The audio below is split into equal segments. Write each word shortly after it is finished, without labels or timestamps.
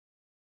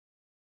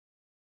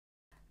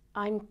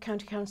I'm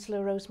County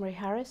Councillor Rosemarie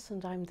Harris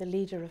and I'm the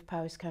leader of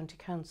Powys County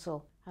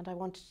Council, and I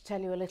wanted to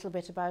tell you a little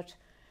bit about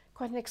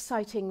quite an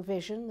exciting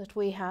vision that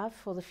we have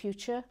for the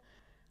future.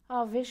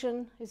 Our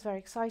vision is very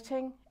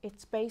exciting.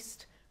 It's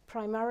based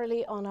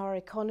primarily on our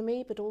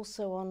economy but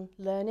also on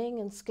learning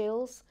and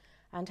skills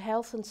and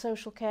health and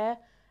social care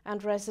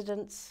and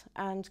residents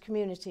and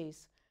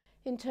communities.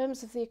 In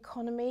terms of the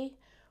economy,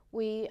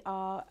 we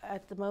are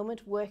at the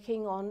moment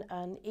working on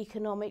an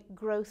economic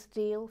growth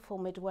deal for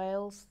Mid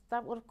Wales.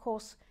 That will of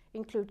course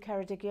include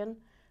Ceredigion,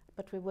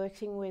 but we're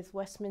working with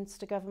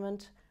Westminster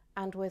Government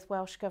and with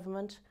Welsh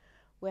Government.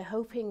 We're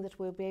hoping that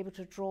we'll be able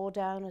to draw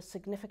down a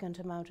significant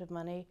amount of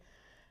money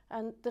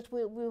and that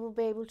we will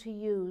be able to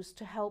use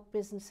to help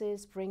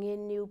businesses, bring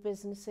in new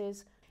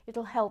businesses.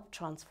 It'll help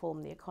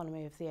transform the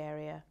economy of the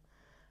area.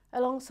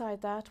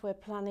 Alongside that, we're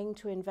planning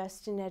to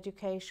invest in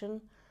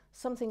education,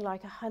 something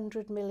like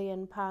 £100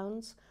 million.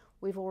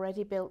 We've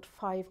already built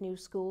 5 new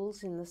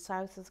schools in the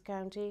south of the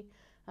county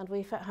and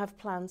we have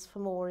plans for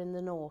more in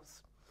the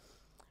north.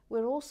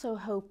 We're also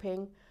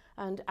hoping,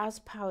 and as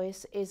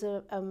Powys is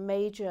a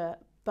major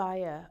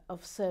buyer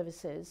of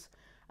services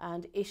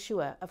and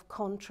issuer of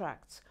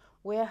contracts,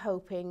 we're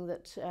hoping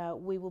that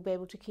we will be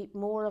able to keep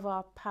more of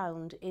our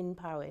pound in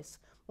Powys,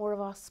 more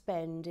of our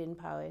spend in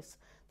Powys.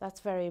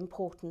 That's very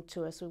important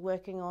to us. We're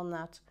working on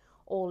that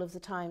all of the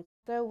time.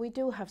 Though we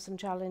do have some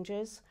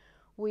challenges,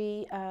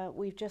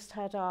 we've just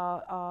had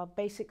our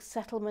basic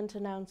settlement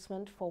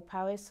announcement for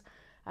Powys,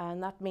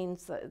 and that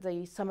means that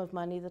the sum of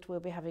money that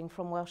we'll be having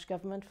from Welsh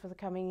Government for the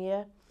coming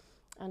year,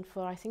 and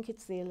for I think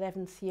it's the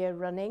 11th year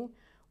running,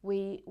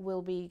 we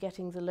will be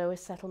getting the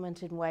lowest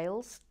settlement in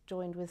Wales,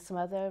 joined with some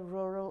other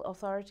rural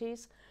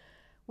authorities.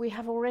 We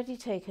have already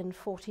taken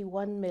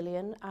 41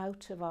 million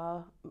out of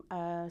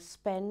our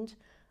spend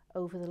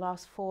over the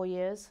last 4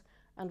 years,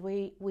 and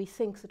we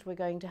think that we're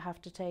going to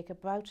have to take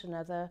about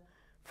another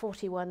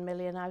 41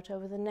 million out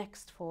over the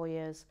next 4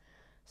 years.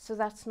 So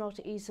that's not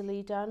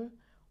easily done.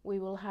 We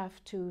will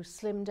have to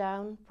slim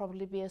down,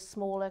 probably be a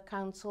smaller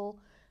council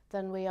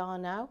than we are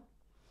now.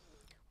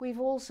 We've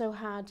also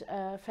had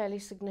a fairly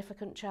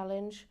significant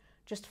challenge.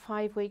 Just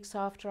 5 weeks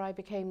after I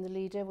became the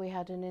leader, we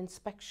had an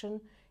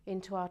inspection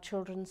into our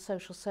children's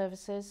social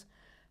services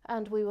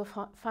and we were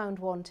found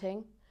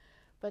wanting.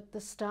 But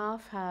the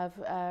staff have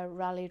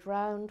rallied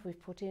round.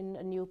 We've put in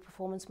a new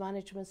performance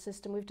management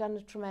system. We've done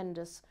a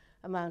tremendous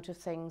amount of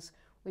things.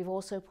 We've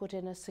also put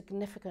in a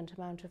significant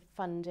amount of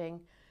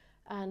funding,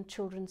 and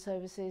children's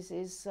services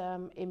is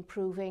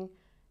improving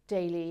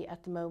daily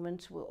at the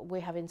moment. We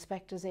have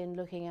inspectors in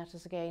looking at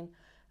us again,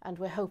 and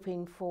we're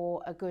hoping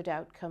for a good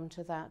outcome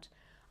to that.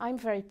 I'm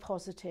very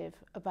positive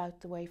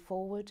about the way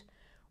forward.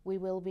 We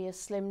will be a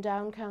slimmed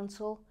down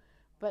council,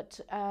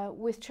 but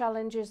with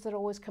challenges there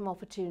always come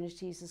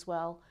opportunities as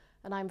well,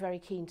 and I'm very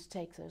keen to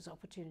take those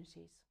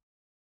opportunities.